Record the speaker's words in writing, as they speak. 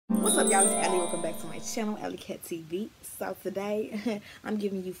What's up, y'all? It's Ally. Welcome back to my channel, Allykatttv. So today, I'm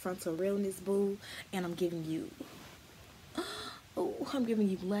giving you frontal realness, boo, and I'm giving you, I'm giving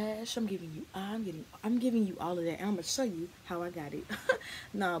you lash, I'm giving you eye, I'm giving you all of that, and I'm gonna show you how I got it.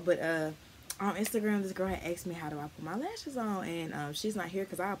 No, but on Instagram, this girl had asked me how do I put my lashes on, and she's not here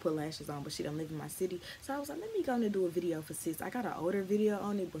because I put lashes on, but she don't live in my city. So I was like, let me go and do a video for sis. I got an older video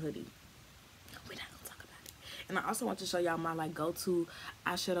on it, but hoodie, we're not gonna talk about it. And I also want to show y'all my like go-to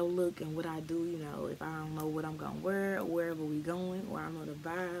eyeshadow look and what I do, you know, if I don't know what I'm gonna wear or wherever we going, or I know the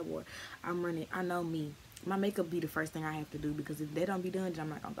vibe, or I'm running, I know me. My makeup be the first thing I have to do, because if they don't be done, then I'm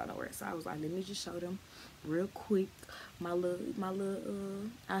not gonna go nowhere. So I was like, let me just show them real quick my little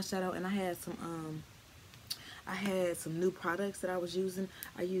eyeshadow. And I had some new products that I was using.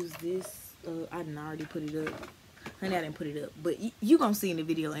 I used this, I didn't already put it up. Honey, I didn't put it up, but you gonna see in the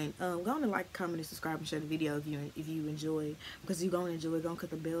video. And go on and like, comment, and subscribe, and share the video if you enjoy, because you gonna enjoy it. Gonna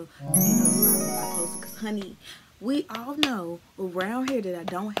click the bell to be notified when I post it. Cause honey, we all know around here that I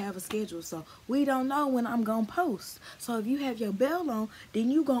don't have a schedule, so we don't know when I'm gonna post. So if you have your bell on,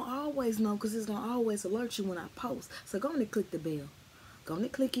 then you gonna always know, because it's gonna always alert you when I post. So go on and click the bell. Go on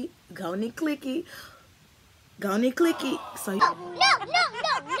and click it. Go on and click it. Go on and click it. So No. Stop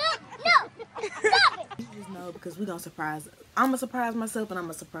it. you just know, because we gonna surprise. I'm gonna surprise myself, and I'm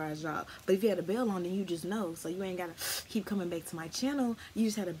gonna surprise y'all. But if you had a bell on, then you just know. So you ain't gotta keep coming back to my channel. You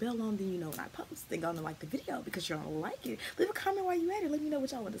just had a bell on, then you know when I post. Then go to like the video, because you're gonna like it. Leave a comment while you at it. Let me know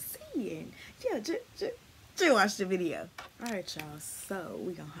what y'all want to see. And yeah, just watch the video. All right, y'all. So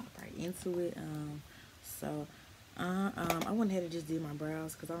we gonna hop right into it. I went ahead and just did my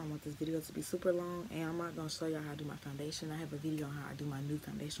brows, because I don't want this video to be super long, and I'm not going to show y'all how I do my foundation. I have a video on how I do my new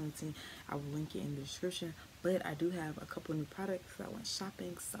foundation routine. I will link it in the description, but I do have a couple new products. I went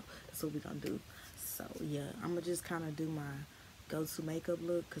shopping, so that's what we're going to do. So yeah, I'm going to just kind of do my go-to makeup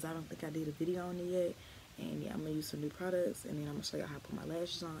look, because I don't think I did a video on it yet. And yeah, I'm going to use some new products, and then I'm going to show y'all how I put my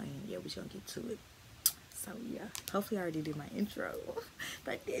lashes on, and yeah, we're just going to get to it. So yeah, hopefully I already did my intro. If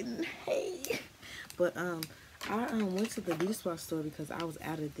I didn't, hey. But I went to the beauty spot store because I was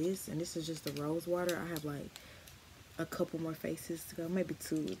out of this, and this is just the rose water. I have like a couple more faces to go, maybe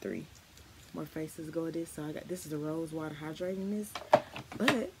 2 or 3 more faces to go with this. So I got, this is the rose water hydrating mist,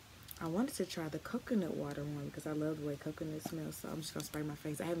 but I wanted to try the coconut water one because I love the way coconut smells. So I'm just gonna spray my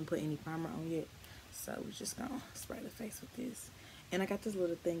face. I haven't put any primer on yet, so we're just gonna spray the face with this. And I got this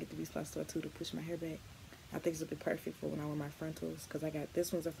little thing at the beauty spot store too to push my hair back. I think this will be perfect for when I wear my frontals, because I got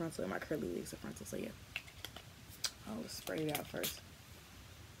this one's a frontal and my curly wigs are frontal. So yeah, I'll spray it out first.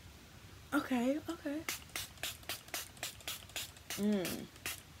 Okay.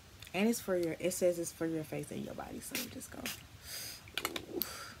 And it's for your, it says it's for your face and your body, so just go. Ooh.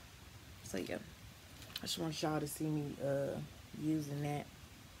 So yeah, I just want y'all to see me using that.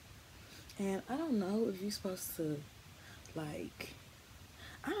 And I don't know if you're supposed to, like,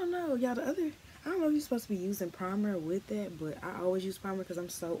 I don't know, y'all, I don't know if you're supposed to be using primer with that, but I always use primer because I'm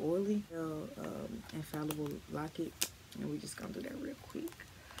so oily. Infallible Lock-It, and we just gonna do that real quick.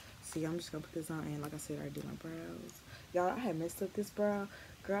 See, I'm just gonna put this on, and like I said, I do my brows. Y'all, I had messed up this brow.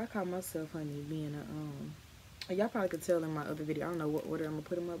 Girl, I caught myself, honey, being a, y'all probably could tell in my other video, I don't know what order I'm gonna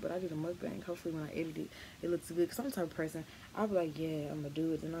put them up, but I did a mukbang. Hopefully when I edit it, it looks good. Because I'm the type of person, I'll be like, yeah, I'm gonna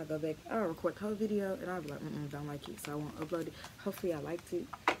do it. Then I'll go back, I'll record the whole video, and I'll be like, don't like it, so I won't upload it. Hopefully I liked it.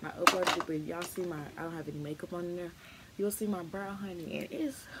 I uploaded it, but y'all see my, I don't have any makeup on in there. You'll see my brow, honey, and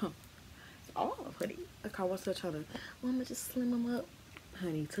it's off, honey. I caught myself trying to, well, I'm gonna just slim them up.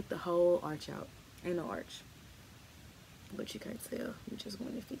 Honey, took the whole arch out. Ain't no arch. But you can't tell. You just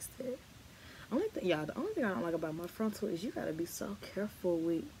want to fix that. Only thing, y'all, the only thing I don't like about my frontal is you gotta be so careful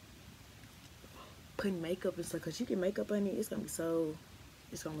with putting makeup and stuff, because you get makeup on it, it's gonna be so,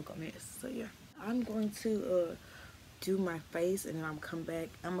 it's gonna look a mess. So yeah, I'm going to do my face, and then I'm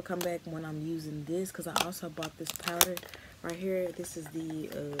gonna come back when I'm using this, because I also bought this powder right here. This is the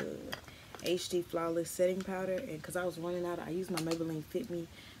HD Flawless Setting Powder, and because I was running out, I used my Maybelline Fit Me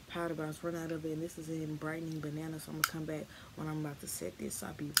powder, but I was running out of it, and this is in Brightening Banana. So I'm gonna come back when I'm about to set this. So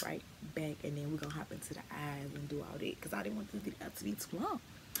I'll be right back, and then we're gonna hop into the eyes and do all that, because I didn't want this video to be too long.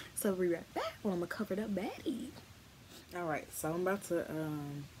 So we'll be right back when I'm a covered up baddie. Alright, so I'm about to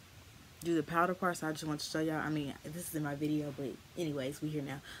do the powder part, so I just want to show y'all. I mean, this is in my video, but anyways, we here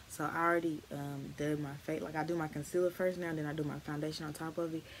now. So I already did my face. Like, I do my concealer first now, then I do my foundation on top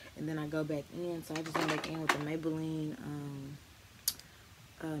of it, and then I go back in. So I just went back in with the Maybelline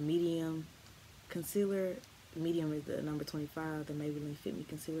medium concealer. Medium is the number 25, the Maybelline Fit Me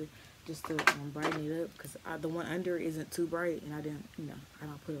concealer, just to brighten it up, because the one under isn't too bright, and I didn't, you know, I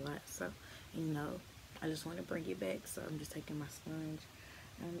don't put a lot, so, you know, I just want to bring it back. So I'm just taking my sponge,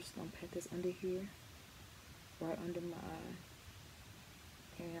 I'm just gonna pat this under here, right under my eye.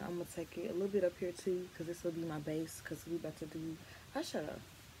 And I'm gonna take it a little bit up here too, because this will be my base, because we about to do eyeshadow.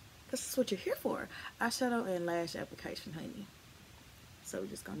 This is what you're here for. Eyeshadow and lash application, honey. So we're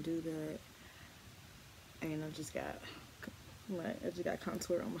just gonna do that. And I just got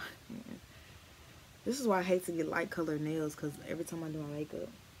contour on my hand. This is why I hate to get light colored nails, because every time I do my makeup.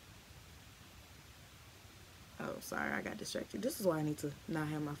 Oh, sorry, I got distracted. This is why I need to not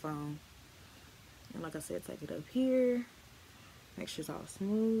have my phone. And like I said, take it up here. Make sure it's all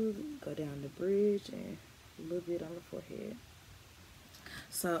smooth. Go down the bridge and a little bit on the forehead.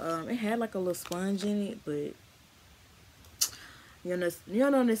 So it had like a little sponge in it, but yo no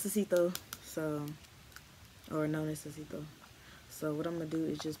necesito. So, or no necesito. So what I'm gonna do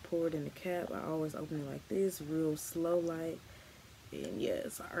is just pour it in the cap. I always open it like this, real slow light. And yeah,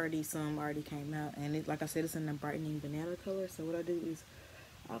 it's some already came out. And it, like I said, it's in the brightening banana color. So what I do is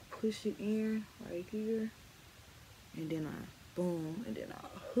I push it in right here, and then I boom, and then I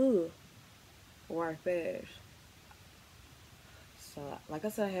wire fast. So like I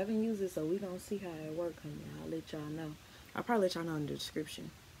said, I haven't used it, so we gonna see how it works, honey. I'll let y'all know. I'll probably let y'all know in the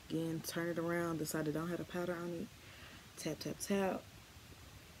description. Again, turn it around, the side that don't have the powder on it. Tap, tap, tap.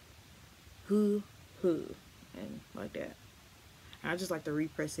 And like that. I just like to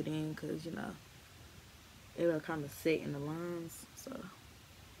repress it in, because you know it'll kind of set in the lines. So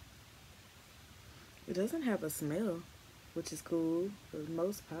it doesn't have a smell, which is cool, because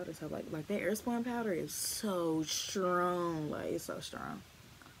most powders have like that airspun powder is so strong, like it's so strong.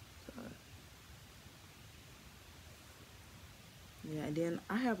 So, yeah, and then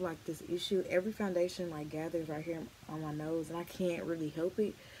I have like this issue, every foundation like gathers right here on my nose, and I can't really help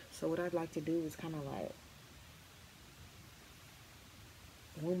it. So what I'd like to do is kind of like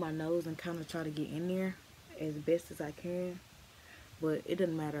move my nose and kind of try to get in there as best as I can. But it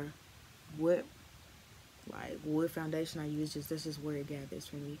doesn't matter what foundation I use, that's just where it gathers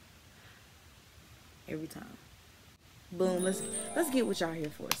for me every time. Boom, let's get what y'all here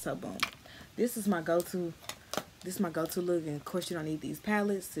for. So boom, this is my go-to look, and of course you don't need these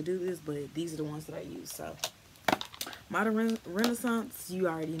palettes to do this, but these are the ones that I use. So Modern Renaissance, you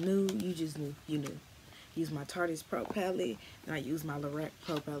already knew, you knew. Use my Tarte's Pro palette, and I use my Lorac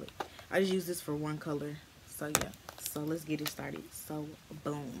Pro palette. I just use this for one color. So yeah, so let's get it started. So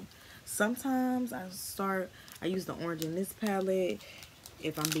boom. Sometimes I use the orange in this palette.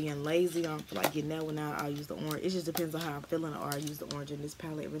 If I'm being lazy, I don't feel like getting that one out, I'll use the orange. It just depends on how I'm feeling, or I use the orange in this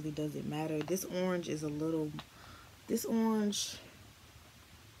palette. It really doesn't matter. This orange is a little bit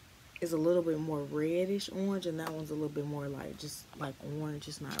more reddish orange, and that one's a little bit more like just like orange.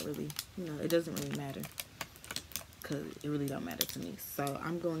 It's not really, you know, it doesn't really matter, because it really don't matter to me. So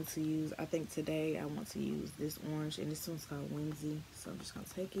I'm going to use, I think today I want to use this orange, and this one's called Whimsy. So I'm just gonna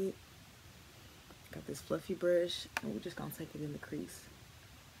take it. Got this fluffy brush, and we're just gonna take it in the crease.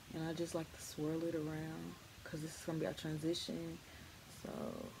 And I just like to swirl it around, because this is gonna be our transition. So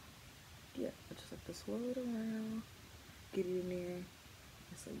yeah, I just like to swirl it around, get it in there,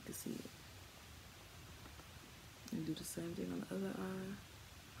 so you can see it. And do the same thing on the other eye.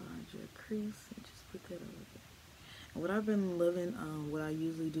 Find your crease and just put that over there. And what I've been loving, what I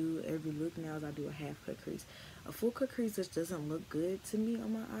usually do every look now is I do a half cut crease. A full cut crease just doesn't look good to me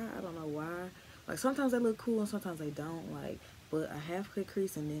on my eye. I don't know why. Like sometimes they look cool and sometimes they don't. Like, but a half cut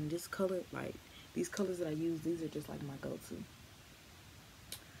crease, and then this color, like these colors that I use, these are just like my go-to.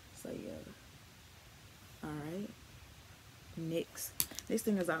 So yeah. Alright. Next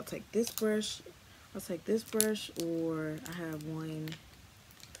thing is I'll take this brush, or I have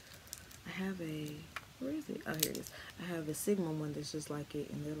where is it? Oh, here it is. I have a Sigma one that's just like it,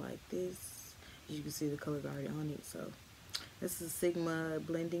 and they're like this. As you can see, the color's already on it. So this is a Sigma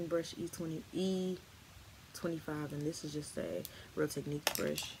blending brush E25, and this is just a Real Techniques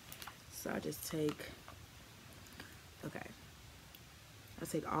brush. So I just take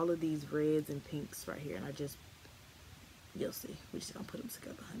all of these reds and pinks right here, and I just, you'll see, we're just gonna put them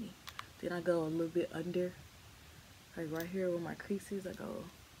together, honey. Then I go a little bit under, like right here where my crease is. I go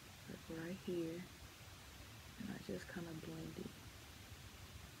like right here, and I just kind of blend it,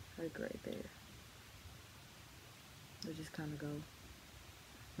 like right there. I just kind of go,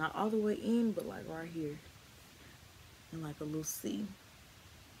 not all the way in, but like right here, and like a little C.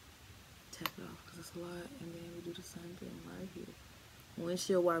 Tap it off because it's a lot, and then we do the same thing right here.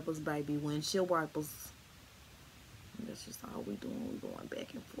 Windshield wipers, baby, windshield wipers. And that's just all we doing. We're going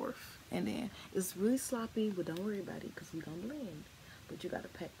back and forth, and then it's really sloppy, but don't worry about it because we're gonna blend. But you gotta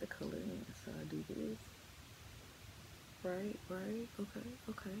pack the color in. So I do this. Right,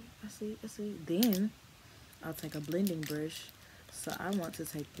 okay, I see. Then I'll take a blending brush. So I want to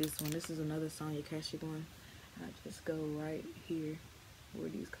take this one. This is another Sonia Kashuk one. I just go right here where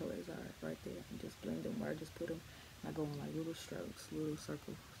these colors are, right there, and just blend them. Where I just put them. I go in like little strokes, little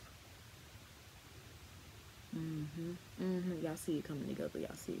circles. Y'all see it coming together.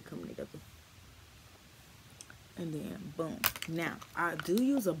 Y'all see it coming together. And then boom. Now I do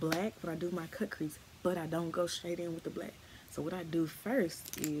use a black when I do my cut crease, but I don't go straight in with the black. So what I do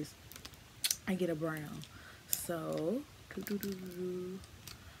first is I get a brown. So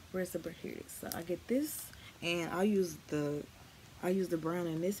where's the brown? Here it is. So I get this, and I use the brown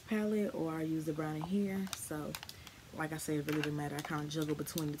in this palette, or I use the brown in here. So like I said, it really doesn't matter. I kind of juggle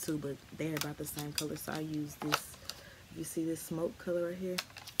between the two, but they're about the same color. So I use this. You see this smoke color right here?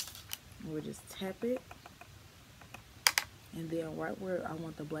 And we'll just tap it. And then right where I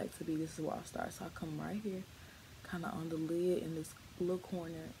want the black to be, this is where I'll start. So I come right here, kind of on the lid in this little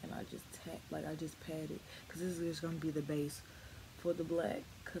corner, and I just tap, like I just pat it. Because this is just going to be the base for the black,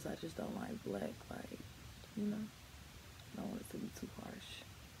 because I just don't like black, like, you know. I don't want it to be too harsh.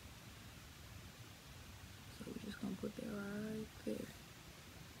 So we're just going to put that right there.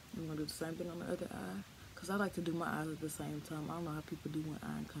 I'm going to do the same thing on the other eye. Because I like to do my eyes at the same time. I don't know how people do one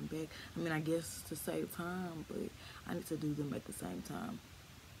eye and come back. I mean, I guess to save time, but I need to do them at the same time.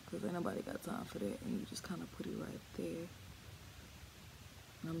 Because ain't nobody got time for that. And you just kind of put it right there.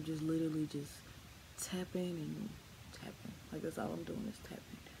 And I'm just literally just tapping and tapping. Like that's all I'm doing is tapping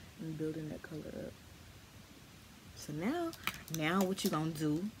and building that color up. So now what you gonna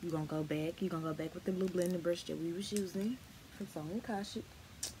do, you're gonna go back with the blue blending brush that we was using from Sonia Kashuk.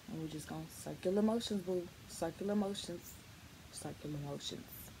 And we're just gonna circular motions, boo. Circular motions. Circular motions.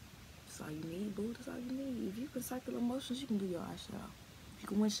 That's all you need, boo. That's all you need. If you can circular motions, you can do your eyeshadow. If you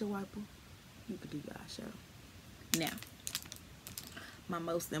can windshield wiper, you can do your eyeshadow. Now, my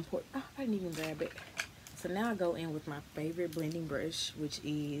most important, oh, I didn't even grab it. So now I go in with my favorite blending brush, which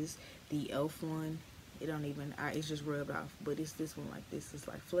is the e.l.f. one. It don't even, it's just rubbed off, but it's this one like this. It's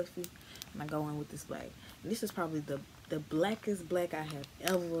like fluffy, and I go in with this black. And this is probably the blackest black I have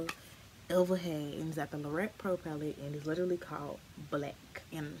ever had, and it's at the Lorette Pro palette, and it's literally called Black.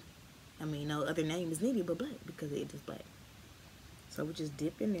 And I mean, no other name is needed but black because it is black. So we just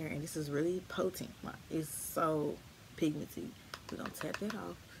dip in there, and this is really potent. It's so pigmented. We're gonna tap that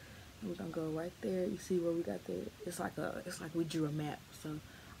off, and we're gonna go right there. You see where we got the? It's like we drew a map. So I'm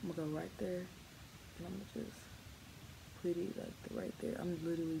gonna go right there. And I'm gonna just put it like right there. I'm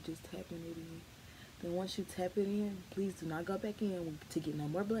literally just tapping it in. Then once you tap it in, please do not go back in to get no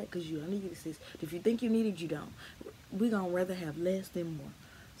more black, because you don't need it, sis. If you think you need it, you don't. We're gonna rather have less than more.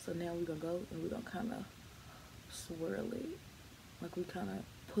 So now we're gonna go and we're gonna kind of swirl it, like we kind of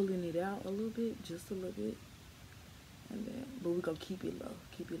pulling it out a little bit, just a little bit. And then, but we're gonna keep it low.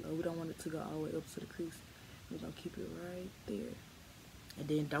 Keep it low. We don't want it to go all the way up to the crease. We're gonna keep it right there. And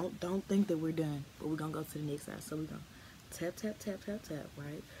then don't think that we're done, but we're gonna go to the next side. So we're gonna tap,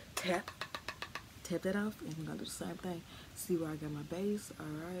 right? Tap that off, and we're gonna do the same thing. See where I got my base,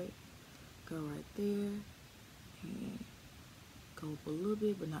 alright. Go right there, and go up a little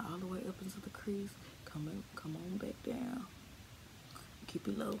bit, but not all the way up into the crease. Come on back down. Keep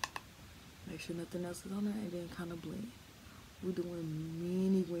it low. Make sure nothing else is on there, and then kind of blend. We're doing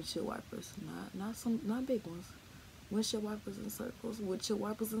mini windshield wipers, not big ones. Windshield wipers in circles. Windshield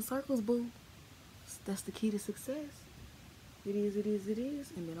wipers in circles, boo. That's the key to success. It is.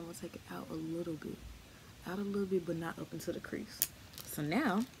 And then I'm going to take it out a little bit. Out a little bit, but not up into the crease. So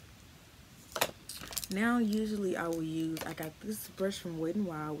now usually I will use, I got this brush from Wet n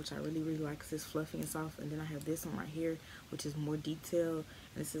Wild, which I really like because it's fluffy and soft. And then I have this one right here, which is more detailed.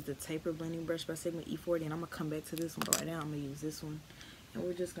 And this is the Taper Blending Brush by Sigma E40. And I'm going to come back to this one, but right now I'm going to use this one. And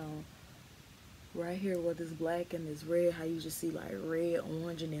we're just going to, right here where this black and this red, how you just see like red,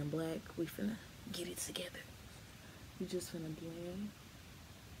 orange, and then black, we finna get it together. We just finna blend.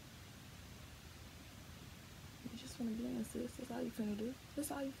 You just finna blend, sis. That's all you finna do.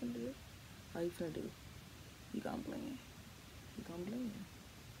 That's all you finna do. All you finna do. You gonna blend. You gonna blend.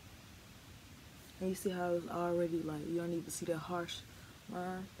 And you see how it's already like, you don't even see that harsh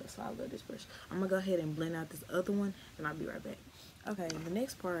line. That's why I love this brush. I'm gonna go ahead and blend out this other one, and I'll be right back. Okay, the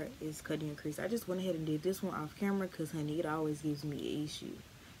next part is cutting your crease. I just went ahead and did this one off camera because, honey, it always gives me an issue.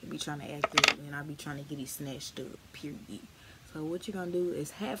 It be trying to act up, and I be trying to get it snatched up, period. So what you're going to do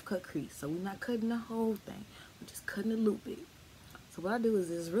is half cut crease. So we're not cutting the whole thing. We're just cutting a little bit. So what I do is,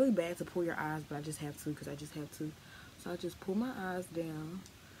 it's really bad to pull your eyes, but I just have to because I just have to. So I just pull my eyes down,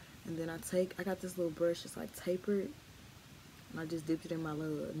 and then I got this little brush. It's like tapered, and I just dipped it in my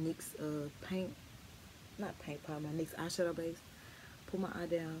little NYX paint, not paint pot, my NYX eyeshadow base. Pull my eye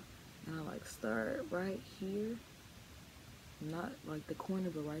down, and I like start right here, not like the corner,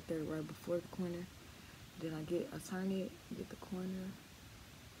 but right there, right before the corner. Then I turn it, get the corner,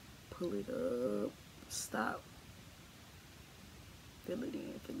 pull it up, stop, fill it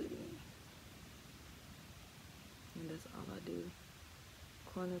in, fill it in. And that's all I do.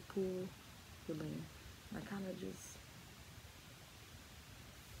 Corner, pull, fill in. And I kind of just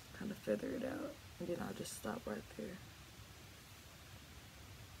feather it out, and then I'll just stop right there.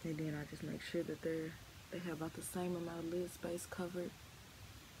 And then I just make sure that they have about the same amount of lid space covered,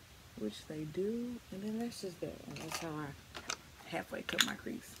 which they do. And then that's just that. And that's how I halfway cut my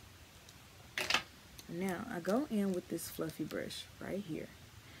crease. Now I go in with this fluffy brush right here,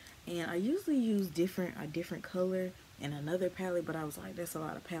 and I usually use a different color in another palette, but I was like, that's a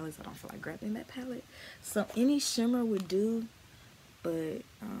lot of palettes. I don't feel like grabbing that palette. So any shimmer would do, but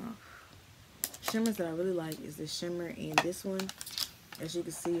shimmers that I really like is this shimmer and this one. As you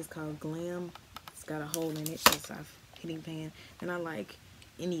can see, it's called Glam. It's got a hole in it because I've heating pan. And I like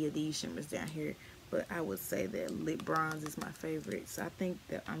any of these shimmers down here, but I would say that Lip Bronze is my favorite. So I think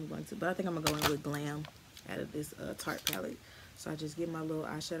that I'm going to go in with Glam out of this Tarte palette. So I just get my little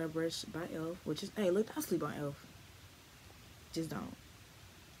eyeshadow brush by e.l.f., which is, hey, look, I sleep on e.l.f. Just don't.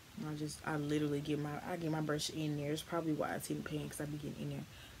 I literally get my brush in there. It's probably why it's heating pan, because I be getting in there.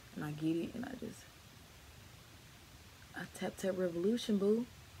 And I get it, and I tap revolution, boo.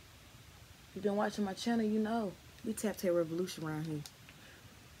 If you've been watching my channel, you know we tap revolution around here.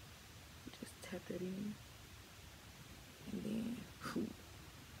 Just tap that in, and then whew,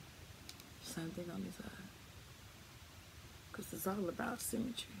 same thing on this side, because it's all about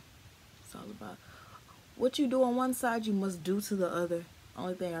symmetry. It's all about what you do on one side, you must do to the other.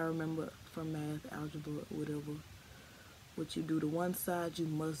 Only thing I remember from math, algebra, whatever. What you do to one side, you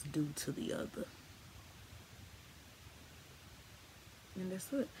must do to the other. And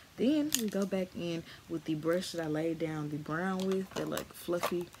that's it. Then we go back in with the brush that I laid down the brown with, that like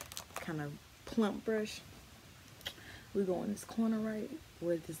fluffy kind of plump brush. We go in this corner right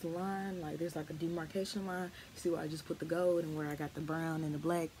where this line, like there's like a demarcation line. You see where I just put the gold and where I got the brown and the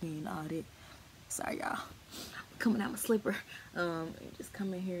black and all that. Sorry y'all, coming out my slipper. And just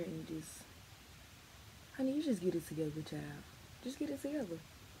come in here and just, honey, you just get it together, child. Just get it together.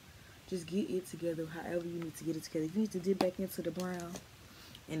 Just get it together however you need to get it together. If you need to dip back into the brown,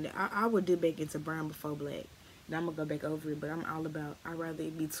 and I would dip back into brown before black. And I'm going to go back over it, but I'm all about, I'd rather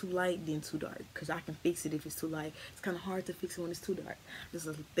it be too light than too dark, because I can fix it if it's too light. It's kind of hard to fix it when it's too dark. There's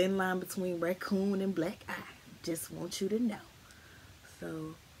a thin line between raccoon and black eye. Just want you to know.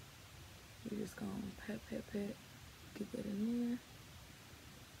 So, you're just going to pat, get that in there.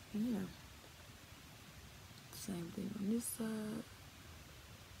 And yeah. Same thing on this side.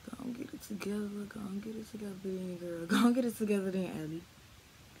 Go and get it together. Go and get it together then, girl. Go and get it together then, Ally.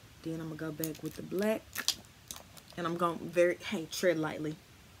 Then I'm going to go back with the black. And I'm going hey, tread lightly.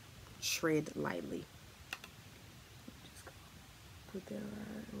 Tread lightly. Just put that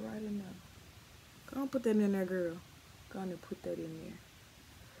right in there. Go and put that in there, girl. Go on and put that in there.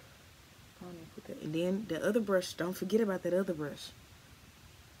 Go on and put that. And then the other brush, don't forget about that other brush.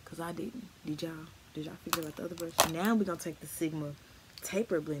 Because I didn't. Did y'all forget about the other brush? Now we're going to take the Sigma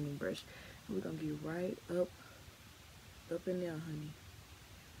taper blending brush. And we're going to get right up in there, honey.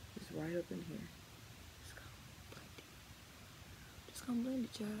 Just right up in here. Just gonna blend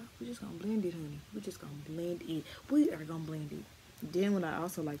it, y'all. We're just gonna blend it, honey. We're just gonna blend it. We are gonna blend it. Then what I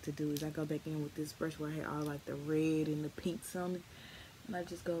also like to do is I go back in with this brush where I had all like the red and the pinks on it. And I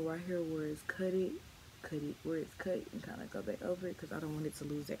just go right here where it's cut it, where it's cut, and kind of go back over it, because I don't want it to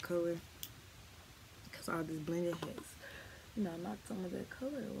lose that color. Because all this blending has, you know, knocked some of that color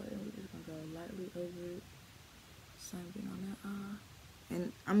away. And we're just gonna go lightly over it. Same thing on that eye.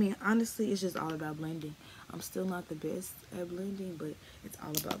 And I mean, honestly, it's just all about blending. I'm still not the best at blending, but it's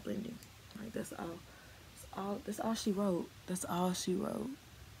all about blending. Like, that's all she wrote. That's all she wrote.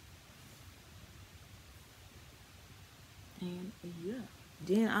 And yeah.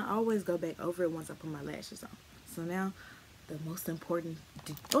 Then I always go back over it once I put my lashes on. So now the most important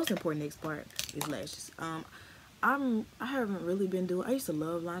next part is lashes. I haven't really been doing, I used to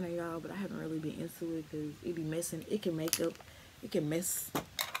love liner, y'all, but I haven't really been into it because it be messing. It can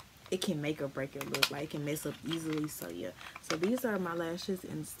make or break your look. Like, it can mess up easily. So yeah. So these are my lashes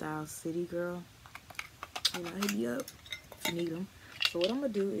in style City Girl. You know, hit me up if you need them. So what I'm gonna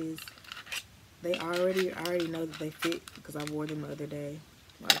do is, I already know that they fit because I wore them the other day.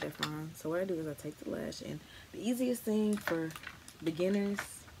 Like, they're fine. So what I do is I take the lash, and the easiest thing for beginners,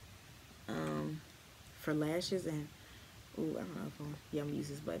 for lashes, and ooh, I don't know if I'm gonna use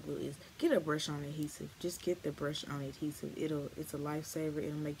this black glue, is get a brush on adhesive. Just get the brush on adhesive. It's a lifesaver.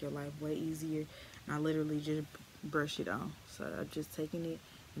 It'll make your life way easier. And I literally just brush it on. So I'm just taking it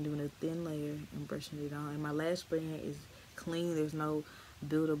and doing a thin layer and brushing it on. And my lash band is clean. There's no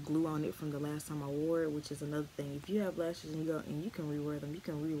build-up glue on it from the last time I wore it, which is another thing. If you have lashes and you can rewear them, you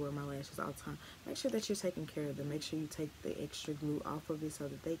can rewear my lashes all the time. Make sure that you're taking care of them. Make sure you take the extra glue off of it so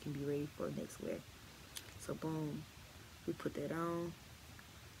that they can be ready for next wear. So boom, we put that on.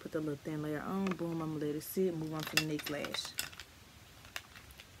 Put the little thin layer on. Boom, I'm gonna let it sit. Move on to the next lash.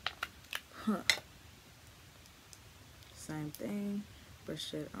 Same thing.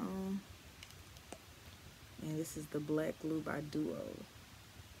 Brush it on. And this is the black glue by Duo.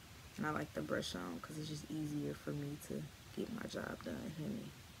 And I like the brush on because it's just easier for me to get my job done,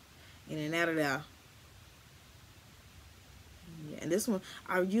 honey. In and out of there. Yeah, and this one,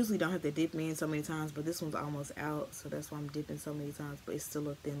 I usually don't have to dip in so many times, but this one's almost out, so that's why I'm dipping so many times, but it's still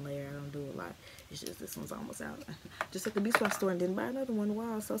a thin layer. I don't do a lot. It's just this one's almost out. Just at the beauty supply store and didn't buy another one.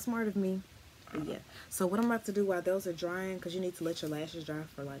 Wow, so smart of me. But yeah, so what I'm about to do while those are drying, because you need to let your lashes dry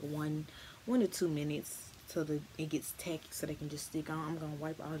for like one to 2 minutes till it gets tacky so they can just stick on. I'm going to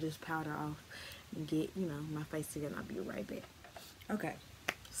wipe all this powder off and get, you know, my face together. I'll be right back. Okay,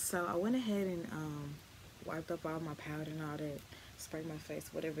 so I went ahead and wiped up all my powder and all that, sprayed my face,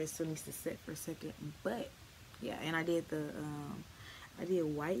 whatever. It still needs to set for a second, but yeah, and I did the I did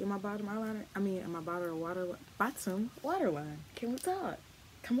white in my bottom eyeliner. I mean, in my bottom waterline. Can we talk?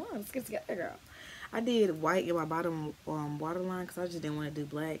 Come on, let's get together, girl. I did white in my bottom waterline because I just didn't want to do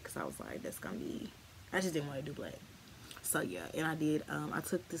black because I was like, that's gonna be, I just didn't want to do black. So yeah, and I did, I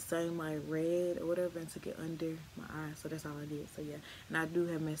took the same like red or whatever and took it under my eye. So that's all I did. So yeah, and I do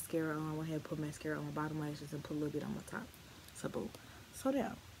have mascara on. I went ahead and put mascara on my bottom lashes and put a little bit on my top. So boom. So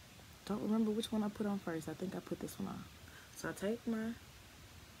yeah, don't remember which one I put on first. I think I put this one on. So I take my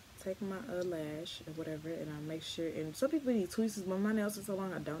lash or whatever, and I make sure, and some people need tweezers, but my nails are so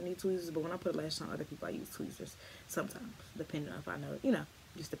long I don't need tweezers. But when I put lash on other people, I use tweezers sometimes, depending on if I know, you know,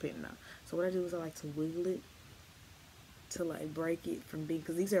 just depending on. So what I do is I like to wiggle it to like break it from being,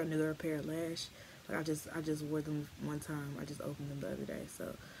 because these are a newer pair of lash. Like I just wore them one time. I just opened them the other day.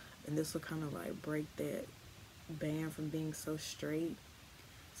 So, and this will kind of like break that band from being so straight.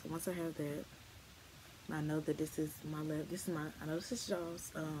 So once I have that, I know that this is my left. This is my. I know this is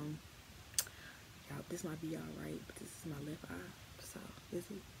y'all's. Y'all, this might be y'all right, but this is my left eye. So is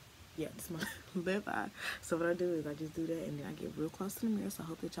it? Yeah, this is my left eye. So what I do is I just do that, and then I get real close to the mirror. So I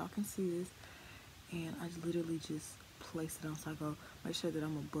hope that y'all can see this. And I just literally just place it on. So I go make sure that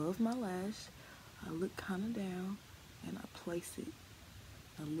I'm above my lash. I look kind of down, and I place it.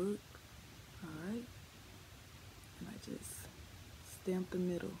 I look. All right. And I just stamp the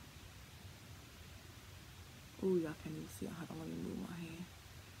middle. Ooh, y'all can't even see. Hold on, let me move my hand.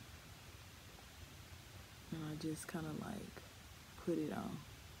 And I just kind of like put it on.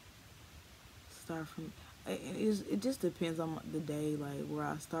 Start from, it just depends on the day, like where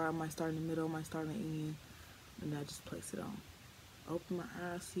I start. I might start in the middle, I might start in the end. And I just place it on. Open my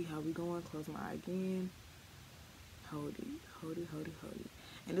eyes, see how we going. Close my eye again. Hold it, hold it, hold it, hold it.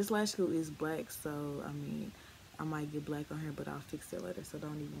 And this lash glue is black, so I mean, I might get black on here, but I'll fix it later, so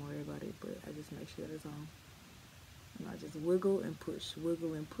don't even worry about it. But I just make sure that it's on. And I just wiggle and push,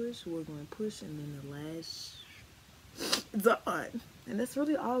 wiggle and push, wiggle and push, and then the lash is on. And that's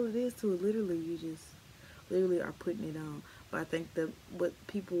really all it is to it. Literally, you just literally are putting it on. But I think that what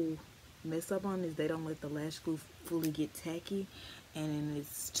people mess up on is they don't let the lash glue fully get tacky, and then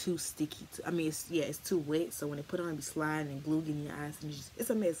it's too sticky. I mean, it's too wet. So when they put it on, it be sliding and glue getting in your eyes, and it's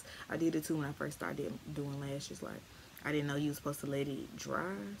a mess. I did it too when I first started doing lashes. Like, I didn't know you were supposed to let it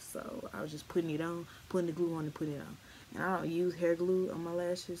dry, so I was just putting it on, putting the glue on and putting it on. And I don't use hair glue on my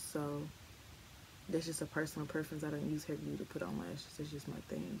lashes, so that's just a personal preference. I don't use hair glue to put on lashes. It's just my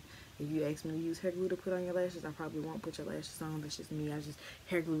thing. If you ask me to use hair glue to put on your lashes, I probably won't put your lashes on. That's just me.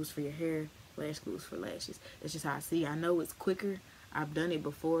 Hair glue is for your hair, lash glue is for lashes. That's just how I see it. I know it's quicker. I've done it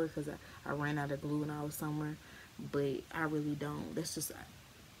before because I ran out of glue when I was somewhere, but I really don't. That's just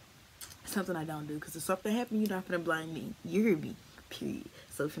something I don't do, because if something happened, you're not gonna blame me. You hear me, period.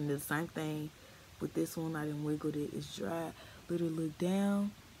 So if you do the same thing with this one, I done wiggled it. It's dry. Literally look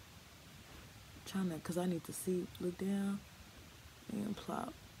down. Trying to, because I need to see. Look down and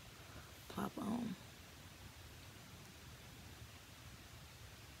plop on.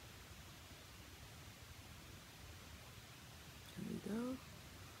 There we go.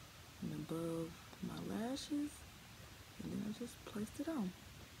 And above my lashes, and then I just placed it on.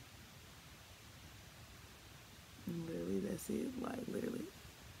 And literally, that's it. Like, literally,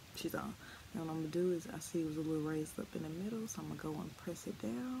 she's on. And what I'm going to do is, I see it was a little raised up in the middle, so I'm going to go and press it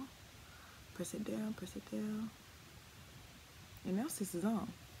down. Press it down, press it down. And now sis is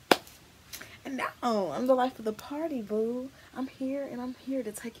on. And now I'm the life of the party, boo. I'm here and I'm here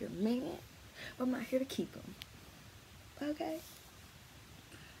to take your man. But I'm not here to keep him. Okay?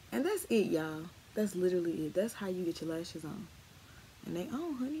 And that's it, y'all. That's literally it. That's how you get your lashes on. And they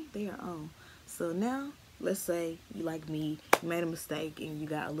on, honey. They are on. So now, let's say you like me, you made a mistake and you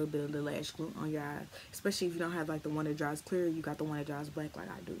got a little bit of the lash glue on your eyes. Especially if you don't have like the one that dries clear, you got the one that dries black like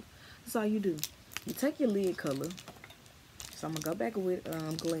I do. That's all you do. You take your lid color. So I'm going to go back with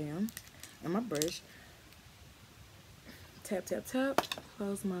Glam and my brush. Tap, tap, tap.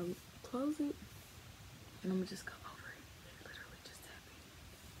 Close it. And I'm going to just go over it. Literally just tap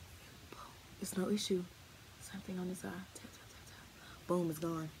it. Boom. It's no issue. Same thing on this eye. Tap, tap, tap, tap. Boom, it's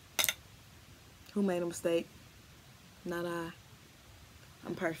gone. Who made a mistake? Not I.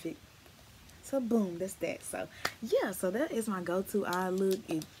 I'm perfect. So boom, that's that. So yeah, so that is my go-to eye look.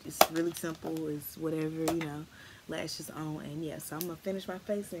 It's really simple. It's whatever, you know, lashes on. And yeah, so I'm gonna finish my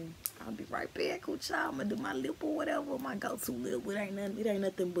face and I'll be right back with y'all. I'm gonna do my lip or whatever. My go-to lip. It ain't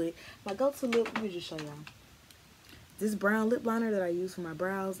nothing but my go-to lip. Let me just show y'all. This brown lip liner that I use for my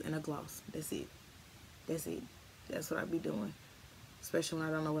brows and a gloss. That's it. That's it. That's what I be doing. Especially when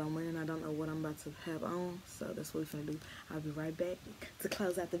I don't know what I'm wearing. I don't know what I'm about to have on. So that's what we're going to do. I'll be right back to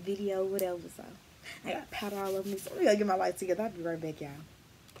close out the video, whatever. So I got powder all over me. So I'm going to get my lights together. I'll be right back, y'all.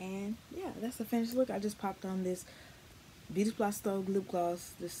 And yeah, that's the finished look. I just popped on this Beauty Supply Store lip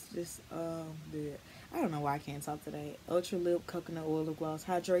gloss. I don't know why I can't talk today. Ultra Lip Coconut Oil Lip Gloss.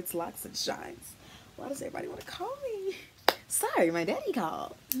 Hydrates, locks, and shines. Why does everybody want to call me? Sorry, my daddy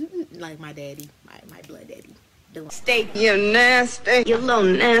called. Like my daddy, my blood daddy. Steak, you're nasty. You're little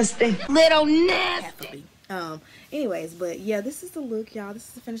nasty. Little nasty. Anyways, but yeah, this is the look, y'all. This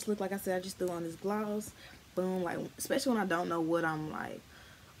is the finished look. Like I said, I just threw on this gloss. Boom. Like, especially when I don't know what I'm like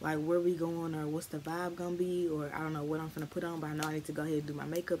where we going or what's the vibe gonna be, or I don't know what I'm gonna put on, but I know I need to go ahead and do my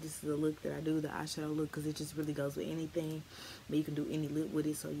makeup. This is the look that I do, the eyeshadow look, because it just really goes with anything. But you can do any lip with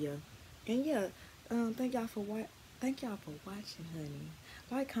it. So yeah. And yeah, thank y'all for watching, honey.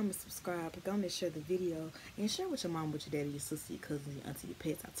 Like, comment, subscribe, go on and share the video, and share with your mom, with your daddy, your sister, your cousin, your auntie, your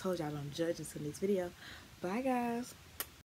pets. I told y'all I don't judge until next video. Bye, guys.